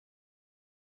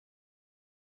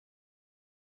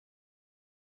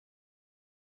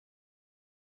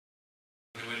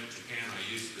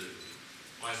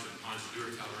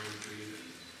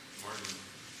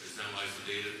analyze the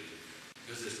data.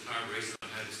 Because it's collaboration,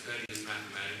 I've had to study this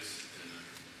mathematics, and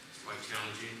it's quite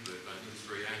challenging, but I think it's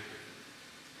very accurate.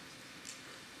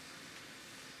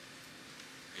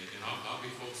 And I'll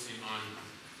be focusing on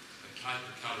a type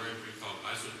of calorimetry called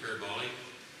isoperibolic,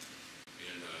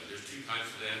 and there's two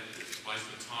types of that. There's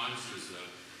Fleischmann. There's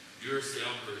Duracell,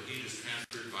 where heat is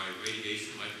transferred by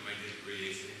radiation, electromagnetic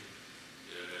radiation.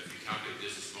 If you calculate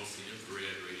this, it's mostly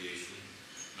infrared radiation,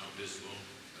 not visible.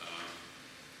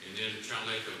 And then Channel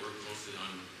Lake, I work mostly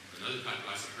on another type of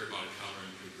isoperibolic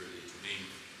calorimetry where the main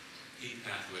heat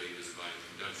pathway is by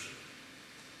conduction.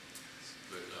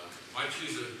 But if I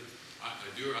choose a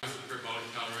isoperibolic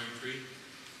calorimetry,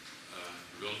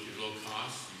 relatively low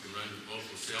cost, you can run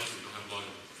multiple cells. You don't have a lot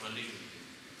of funding. You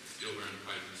can still run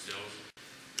quite a few cells.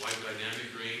 Wide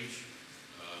dynamic range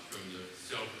from the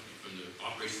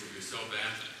operation of your cell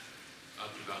bath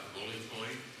up to about the boiling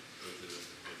point of the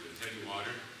heavy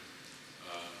water.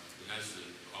 It has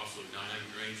also a dynamic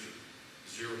range of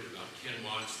 0 to about 10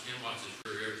 watts. 10 watts is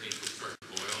where everything will start to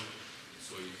boil,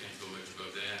 so you can't go much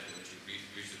above that once you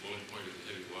reach the boiling point of the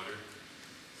heavy water.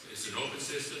 It's an open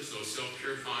system, so it's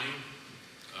self-purifying.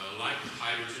 Like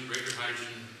hydrogen, regular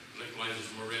hydrogen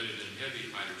electrolyzes more readily than heavy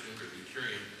hydrogen or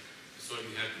deuterium. So if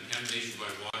you have contamination by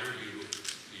water,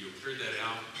 you'll clear that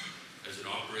out as it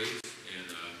operates, and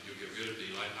you'll get rid of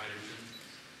the light hydrogen.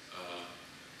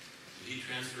 The heat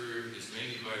transfer is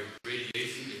mainly by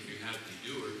radiation if you have the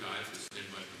Dewar type, it's then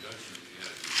by conduction if you have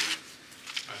the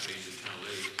type A of Channel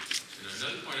A. And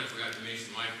another point I forgot to mention,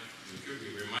 Mike,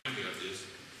 remind me of this.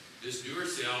 This Dewar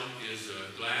cell is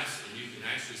glass, and you can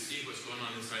actually see what's going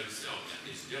on inside the cell.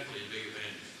 And it's definitely a big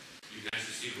advantage. You can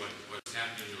actually see what's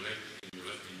happening in your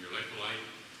electrolyte,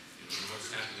 and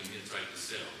what's happening inside the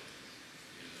cell.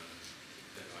 And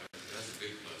that's a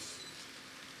big plus.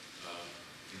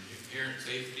 Inherent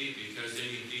safety, because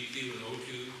any D2 and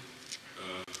O2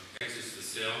 exits the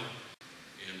cell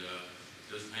and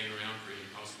doesn't hang around for any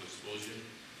possible explosion.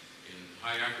 And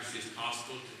high accuracy is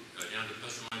possible down to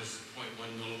plus or minus 0.1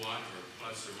 milliwatt or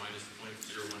plus or minus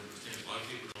 0.01%. A lot of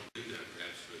people don't do that,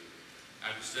 perhaps, but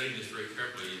after studying this very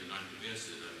carefully, and I'm convinced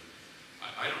that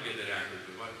I don't get that accurate,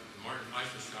 but what Martin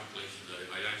Fleischmann's calculations,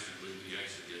 I actually believe he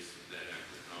actually gets that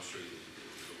accurate. And I'll show you as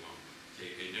we go along.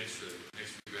 Okay, next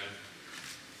graph.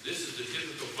 This is the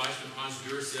typical Fleischmann-Pons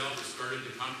Duracell that started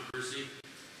the controversy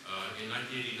in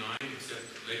 1989, except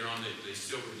later on they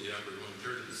silvered the upper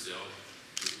 1/3 of the cell,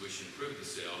 which improved the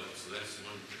cell. So that's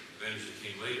one advantage that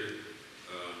came later.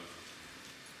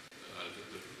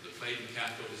 The plate and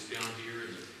cathode is down here,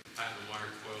 and the platinum wire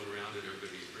coiled around it.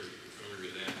 Everybody's pretty familiar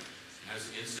with that. It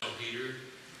has an in-cell heater,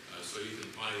 so you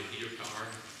can apply the heater power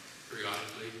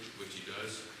periodically, which he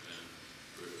does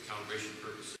for calibration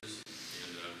purposes.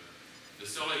 The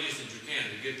cell I used in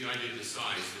Japan, to give you an idea of the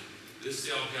size, this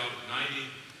cell held 90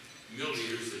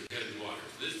 milliliters of heavy water.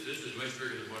 This is much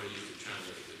bigger than what I used at Channel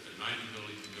Lake, a 90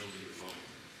 milliliter volume.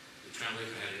 The Channel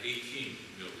Lake had an 18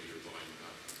 milliliter volume,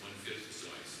 about 1/5 the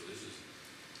size. So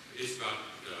it's about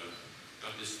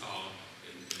this tall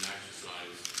in actual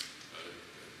size,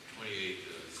 28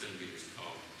 centimeters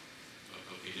tall.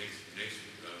 Okay, next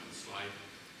slide.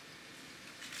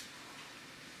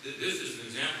 This is an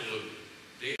example of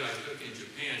data I took in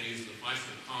Japan using the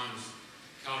Fleischmann-Pons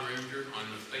calorimeter on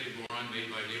the plated boron made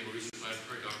by Naval Research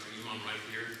Laboratory. Dr. Imam right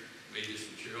here made this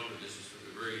material, and this is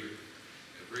a very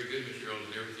good material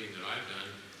in everything that I've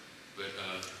done. But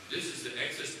this is the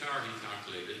excess power he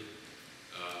calculated,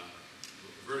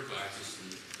 vertical axis,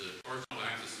 and the horizontal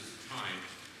axis is the time.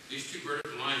 These two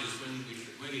vertical lines is when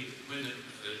the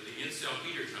in-cell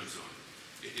heater comes on.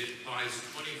 It applies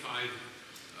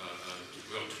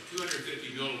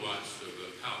 250 milliwatts of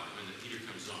power when the heater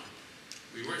comes on.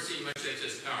 We weren't seeing much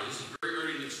excess power. This is very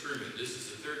early in the experiment. This is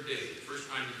the 3rd day, the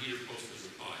first time the heater pulse was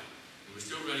applied. And we're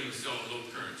still running the cell at low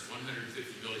currents,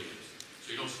 150 milliamps.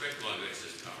 So you don't expect a lot of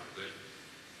excess power. But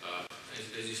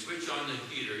as you switch on the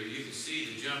heater, you can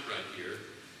see the jump right here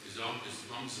is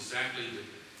almost exactly the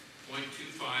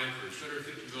 0.25 or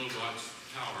 250 milliwatts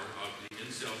power of the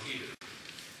in-cell heater.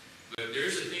 But there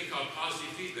is a thing called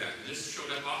positive feedback, and this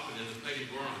showed up often in the plated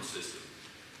boron system.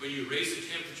 When you raise the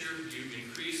temperature, you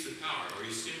increase the power, or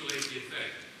you stimulate the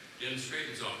effect. Dennis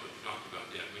Creighton's often talked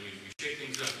about that. When you shake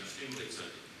things up, you stimulate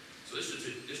something. So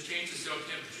this changes the cell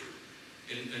temperature.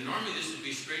 And normally this would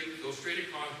be go straight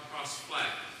across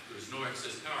flat. There was no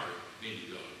excess power being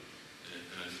developed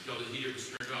until the heater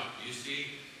was turned off. You see,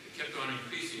 it kept on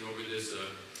increasing over this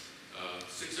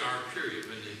 6-hour period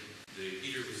when the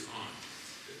heater was on.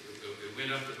 It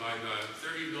went up by about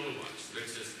 30 milliwatts of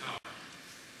excess power.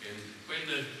 And when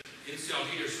the in-cell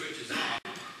heater switches off,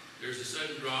 there's a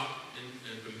sudden drop,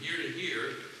 and from here to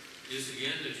here, is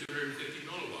again the 250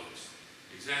 milliwatts,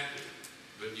 exactly.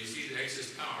 But you see the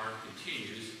excess power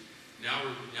continues. Now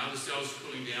the cell is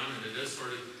cooling down, and it does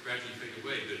sort of gradually fade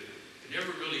away, but it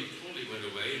never really totally went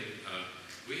away. And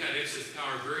we had excess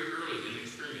power very early in the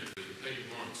experiment with the plate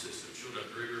performance system. It showed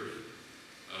up very early.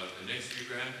 The next view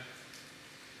graph.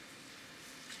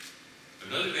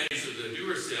 Another advantage of the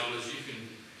Dewar cell is you can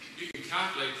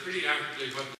calculate pretty accurately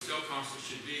what the cell constant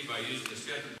should be by using the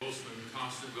Stefan-Boltzmann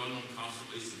constant, well-known constant,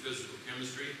 at least in physical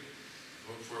chemistry,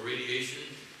 for radiation.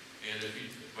 And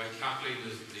by calculating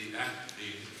the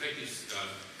effective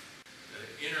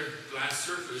inner glass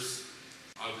surface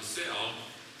of the cell,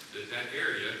 that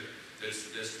area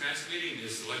that's transmitting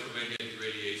this electromagnetic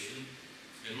radiation,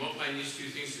 and multiplying these two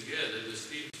things together, the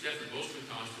Stefan-Boltzmann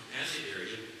constant and the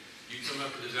area, you come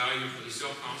up with a value for the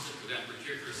cell constant for that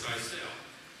particular size cell.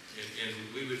 And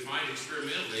we would find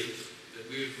experimentally that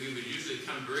we would usually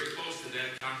come very close to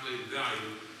that calculated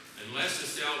value unless the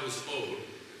cell was old.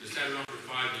 It sat around for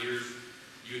 5 years.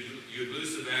 You'd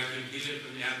lose the vacuum, helium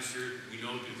from the atmosphere. We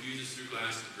know it diffuses through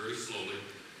glass very slowly,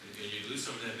 and you'd lose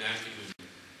some of that vacuum, and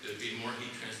there'd be more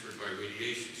heat transferred by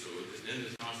radiation. So then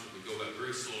the constant would go up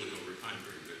very slowly over time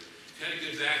period. But if you had a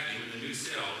good vacuum in a new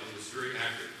cell, it was very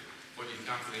accurate. What you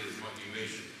calculated and what you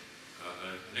measured.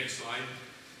 Next slide.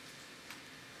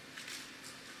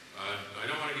 I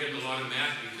don't want to get into a lot of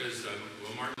math because,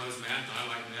 well, Martin loves math, and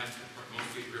I like math. Most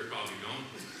people here probably don't.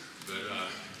 But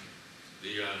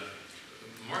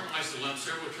Martin likes to lump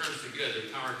several terms together,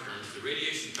 power terms, the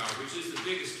radiation power, which is the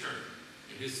biggest term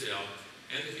in his cell,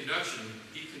 and the conduction,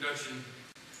 heat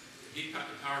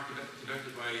power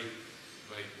conducted by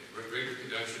regular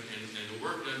conduction, and the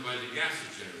work done by the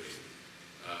gases generated.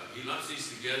 He lumps these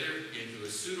together into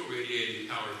a pseudo-radiative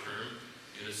power term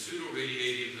and a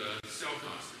pseudo-radiative cell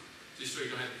constant. Just so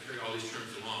you don't have to carry all these terms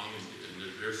along, and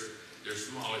they're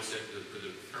small except for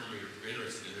the term you're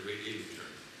interested in, the radiative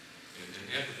term. And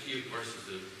F of T, of course,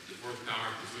 is the fourth power,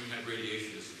 because when you have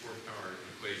radiation, it's the fourth power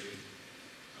equation.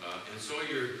 And so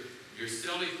your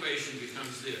cell equation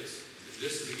becomes this.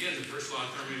 This is, again, the first law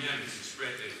of thermodynamics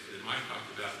expressed, that Mike talked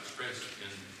about, expressed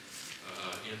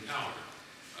in power.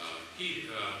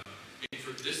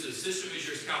 This system is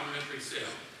your calorimetric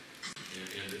cell.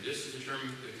 And this is the term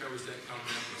that covers that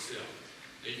calorimetric cell.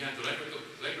 Then you have the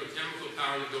electrochemical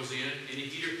power that goes in, any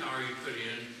heater power you put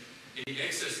in, any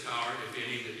excess power, if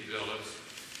any, that develops,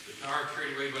 the power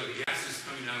carried away by the gases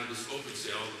coming out of this open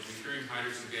cell, including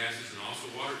hydrogen gases, and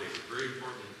also water vapor. Very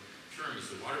important term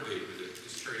is the water vapor that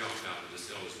is carried off out of the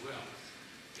cell as well.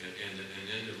 And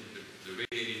then the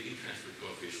radiated heat transfer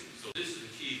coefficient. So this is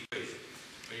the key equation.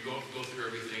 When you go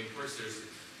through everything, of course, there's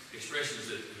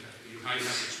expressions that how you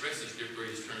have to express these different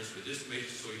various terms, but this makes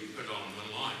it so you can put it all in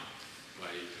one line by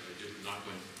not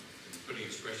going and putting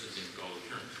expressions into all the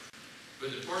terms.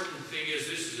 But the important thing is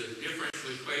this is a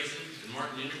differential equation, and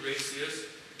Martin integrates this.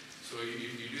 So you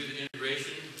do the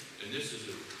integration, and this is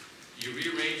you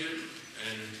rearrange it,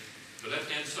 and the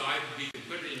left-hand side, you can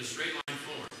put it in a straight line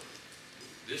form.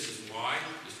 This is y,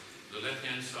 the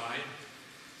left-hand side.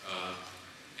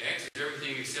 X is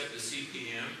everything except the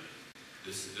CPM.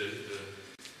 The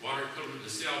water equivalent of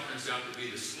the cell turns out to be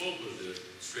the slope of the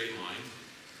straight line.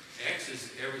 X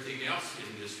is everything else in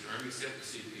this term except the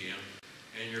CPM.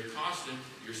 And your constant,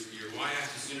 your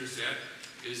y-axis intercept,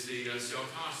 is the cell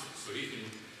constant. So you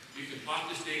can plot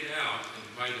this data out, and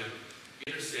by the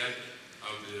intercept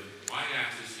of the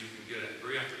y-axis, you can get a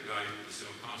very accurate value for the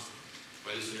cell constant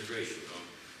by this integration.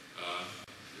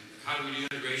 How do we do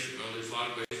integration? Well, there's a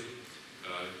lot of ways.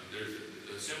 There's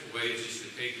a simple way is just to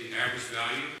take the average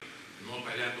value and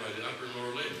multiply that by the upper and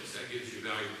lower limits. That gives you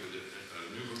value for the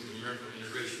numerical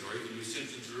integration. Or you can use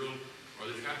Simpson's rule or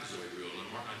the trapezoid rule. And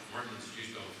Martin's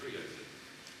used all three, I think.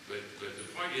 But the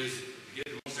point is, to get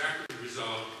the most accurate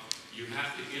result, you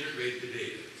have to integrate the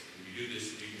data. You can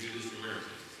do this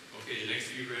numerically. Okay, the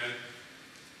next view, Brad.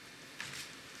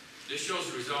 This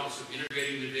shows the results of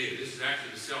integrating the data. This is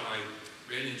actually the cell I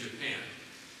ran in Japan.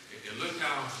 And look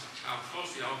how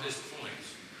closely all these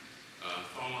points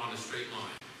fall on a straight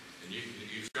line. And you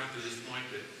drop to this point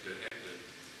to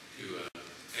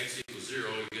x equals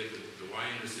 0, you get the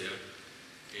y-intercept.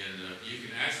 And you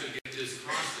can actually get this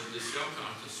constant, this cell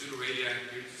constant,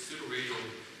 pseudo-radiated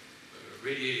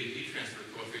heat transfer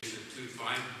coefficient to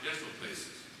 5 decimal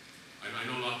places. I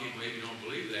know a lot of people maybe don't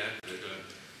believe that, but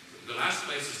the last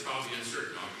place is probably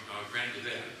uncertain. I'll grant you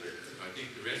that. But I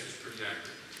think the rest is pretty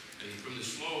accurate. And from the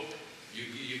slope, you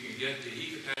can get the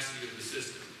heat capacity of the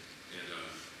system.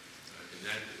 And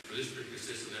that for this particular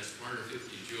system, that's 450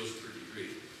 joules per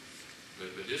degree.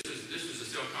 But this is a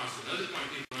cell constant. Another point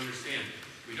people understand,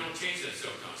 we don't change that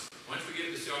cell constant. once we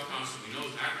get the cell constant, we know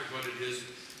exactly what it is.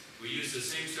 We use the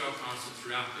same cell constant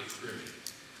throughout the experiment.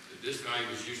 This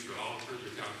value was used for all further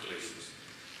calculations.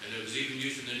 And it was even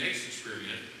used in the next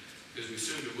experiment, because we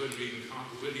assumed it wouldn't even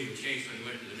change when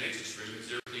we went to the next experiment,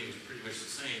 because everything was pretty much the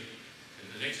same.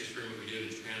 And the next experiment we did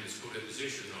in Japan is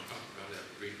co-deposition, and I'll talk about that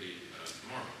briefly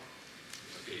tomorrow.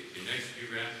 Okay, the next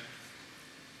view graph.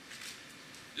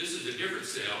 This is a different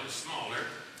cell, it's smaller,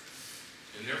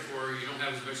 and therefore you don't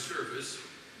have as much surface,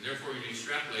 and therefore when you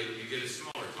extrapolate it, you get a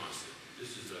smaller constant.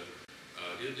 This is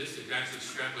this actually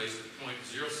extrapolates to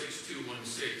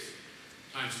 0.06216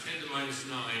 times 10 to the minus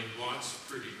 9 watts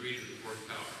per degree to the fourth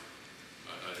power.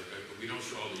 We don't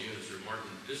show all the units here.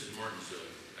 This is Martin's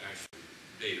actual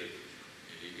data.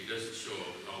 And he doesn't show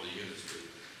all the units.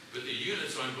 But the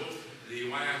units on both the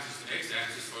y-axis and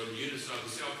x-axis are the units of the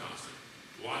cell constant.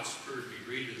 Watts per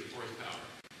degree to the fourth power.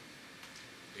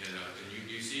 And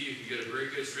you see you can get a very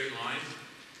good straight line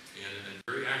and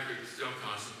very accurate cell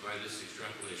constant by this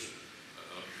extrapolation.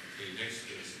 Okay, next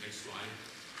slide.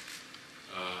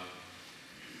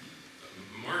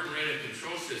 Martin ran a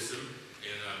control system,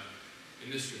 and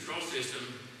in this control system,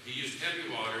 he used heavy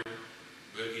water,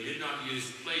 but he did not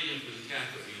use palladium for the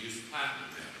cathode. He used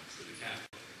platinum for the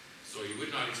cathode. So you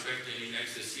would not expect any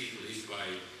excess heat released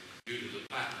due to the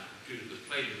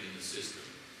palladium in the system.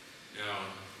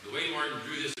 Now, the way Martin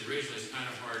drew this originally is kind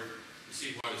of hard to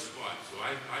see what is what. So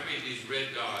I made these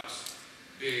red dots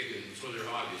big, and so they're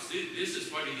obvious. This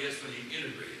is what he gets when he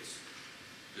integrates.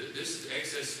 This is the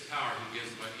excess power he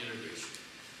gets by integration.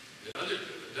 The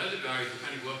other values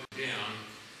kind of go up and down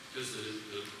because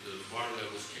the water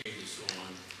levels change and so on.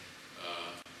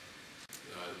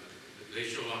 They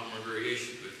show a lot more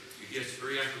variation, but he gets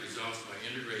very accurate results by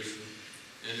integration.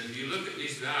 And if you look at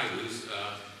these values,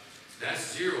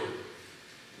 that's 0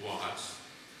 watts.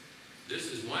 This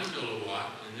is 1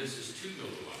 milliwatt, and this is 2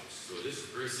 milliwatts. So this is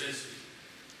very sensitive.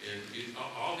 And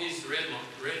all these red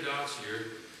dots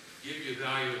here give you a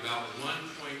value of about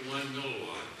 1.1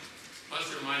 milliwatt,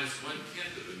 plus or minus 1/10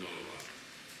 of a milliwatt.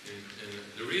 And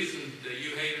the reason that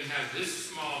you even have this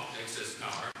small excess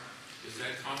power is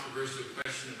that controversial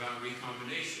question about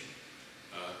recombination.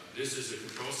 This is a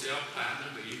control cell,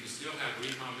 platinum, but you can still have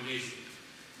recombination.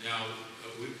 Now,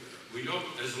 we know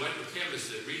as electrochemists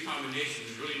that recombination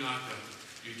is really not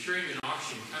deuterium and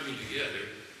oxygen coming together.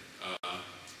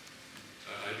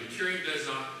 Deuterium does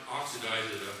not oxidize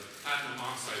at a platinum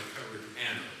oxide covered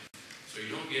anode. So you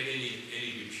don't get any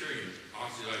deuterium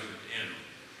oxidizing at the anode.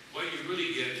 What you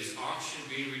really get is oxygen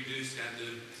being reduced at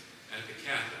the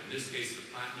cathode. In this case, the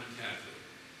platinum cathode.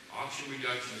 Oxygen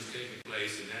reduction is taking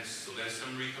place, and that's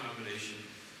some recombination.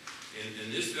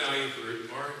 And this value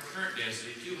for our current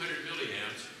density, 200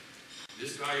 milliamps,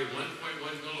 this value of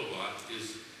 1.1 milliwatt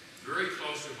is very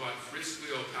close to what Fritz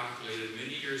Wheel calculated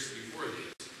many years before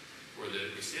this. For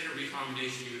the extent of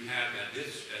recombination you have at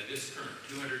this current,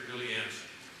 200 milliamps,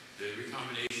 the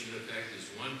recombination effect is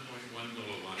 1.1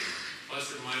 milliwatt,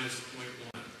 plus or minus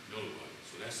 0.1 milliwatt.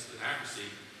 So that's the accuracy.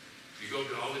 If you go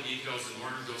to all the details that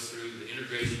Martin goes through, the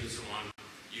integration and so on,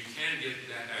 you can get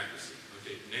that accuracy.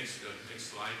 Okay, next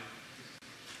slide.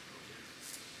 Okay.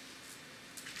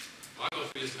 I'll go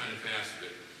through this kind of fast, but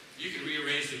you can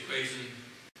rearrange the equation.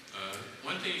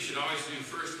 One thing you should always do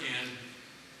firsthand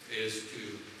is to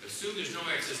assume there's no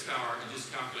excess power and just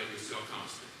calculate your cell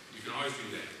constant. You can always do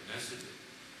that. That's it.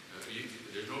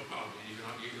 There's no problem. You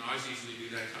can always easily do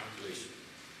that calculation.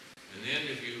 And then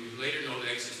if you later know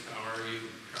the excess power, you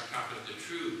can calculate the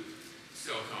true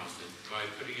cell constant by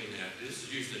putting in that. This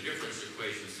is using the difference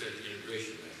equation instead of the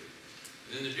integration method.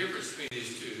 And then the difference between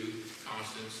these two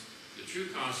constants, the true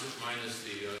constant minus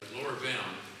the lower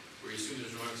bound, where you assume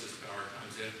there's no excess power,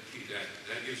 times f of t,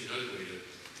 that gives you another way to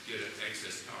get an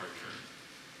excess power term.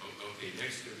 Okay,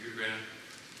 next view graph.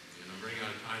 And I'm running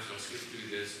out of time, so I'll skip through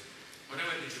this. When I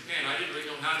went to Japan, I didn't really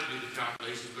know how to do the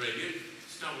calculations, but I did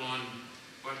stumble on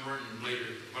what I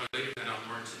later found out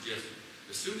Martin suggested.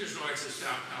 Assume there's no excess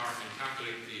power and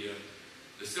calculate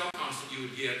the cell constant you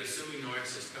would get assuming no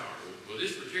excess power. Well,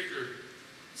 this particular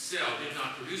cell did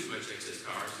not produce much excess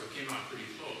power, so it came out pretty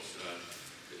close.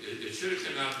 It should have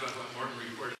come out about what Martin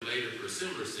reported later for a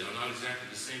similar cell, not exactly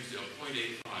the same cell,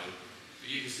 0.85. But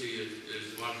you can see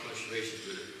there's a lot of fluctuations,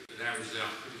 but it averages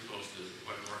out pretty close to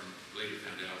what Martin later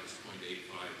found out was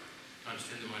 0.85 times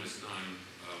 10 to the minus 9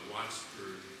 watts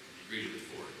per degree to the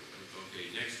fourth.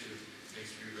 Okay, next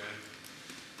view graph.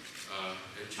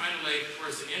 At China Lake,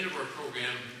 towards the end of our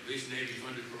program, at least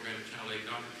Navy-funded program at China Lake,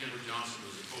 Dr. Kendall Johnson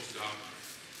was a postdoc,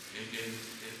 and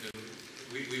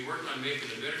we worked on making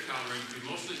a better calorimetry.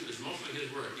 It was mostly his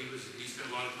work. He spent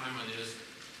a lot of time on this,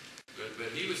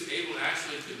 but he was able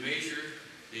actually to measure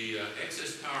the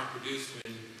excess power produced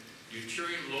when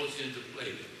deuterium loads into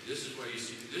plating. This is what you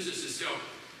see. This is the cell.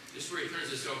 This is where he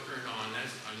turns the cell current on.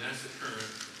 That's the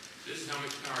current. This is how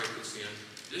much power he puts in.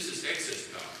 This is excess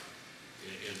power.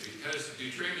 And because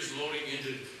deuterium is loading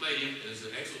into plating, as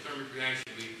an exothermic reaction,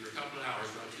 for a couple of hours,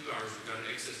 about 2 hours, we've got an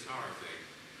excess power effect.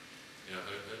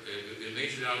 It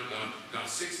measured out about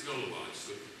 6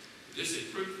 milliwatts. So this is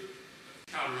proof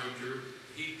calorimeter,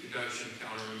 heat conduction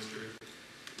calorimeter.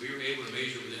 We were able to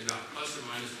measure within about plus or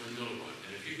minus 1 milliwatt.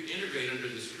 And if you can integrate under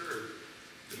this curve,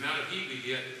 the amount of heat we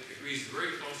get agrees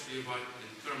very closely to what the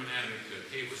thermodynamic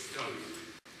tables tell you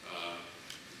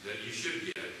that you should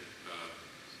get.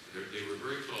 They were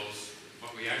very close.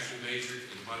 What we actually measured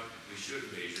and what we should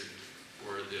have measured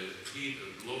for the heat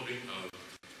of loading of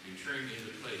deuterium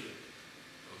into plating.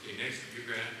 Okay, next view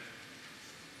graph.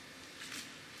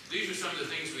 These are some of the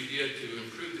things we did to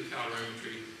improve the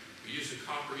calorimetry. We used a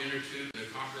copper inner tube and a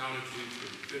copper outer tube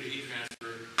for good heat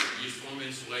transfer. We used foam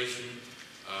insulation.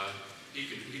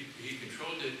 He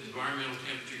controlled the environmental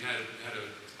temperature. He had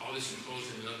all this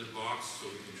enclosed in another box, so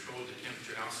we controlled the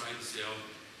temperature outside the cell.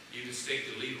 Even staked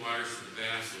the lead wires to the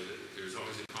bath so that there's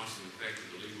always a constant effect of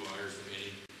the lead wires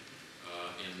remaining.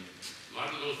 And a lot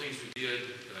of little things we did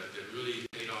that really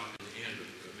paid off in the end of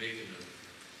making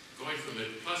going from a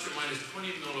plus or minus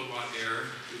 20 milliwatt error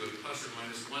to a plus or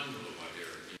minus 1 milliwatt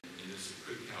error in this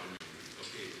improved calorimetry.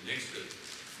 Okay, next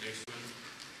one.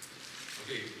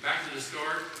 Okay, back to the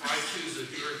start. 5.2 is a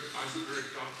pure isoperic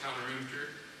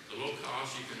calorimeter. The low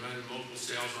cost, you can run in multiple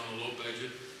cells on a low budget.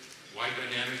 Wide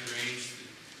dynamic range,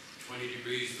 20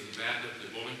 degrees from the bath up to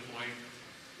the boiling point.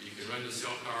 You can run the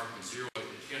cell power from 0 up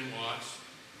to 10 watts.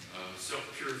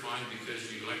 Self-purifying because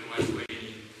you electrolyze away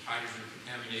any hydrogen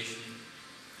contamination.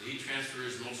 The heat transfer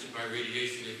is mostly by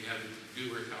radiation if you have to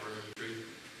do work calorimetry.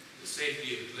 The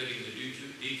safety of letting the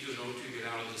D2 and O2 get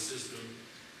out of the system.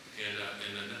 And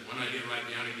then one I didn't write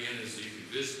down again is you can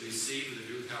visibly see with the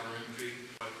dual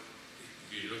calorimetry what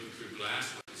you're looking through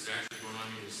glass, what is actually going on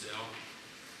in the cell.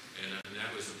 And that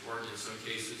was important in some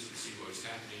cases to see what was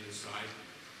happening inside.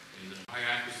 And the high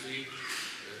accuracy,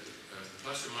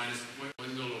 plus or minus 0.1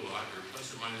 milliwatt or plus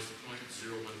or minus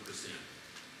 0.01%.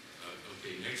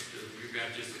 Okay, next we got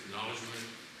just acknowledgement.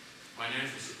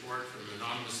 Financial support from an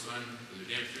anonymous fund from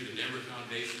through the Denver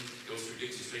Foundation. Goes through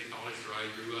Dixie State College where I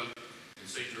grew up in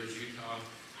St. George, Utah.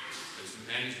 It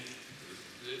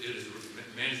is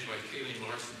managed by Kayleen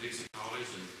Larson, Dixie College,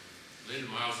 and Linda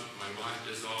Miles, my wife,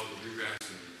 does all the regraphs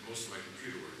and most of my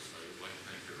computer work, so I would like to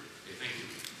thank her. Okay, thank you.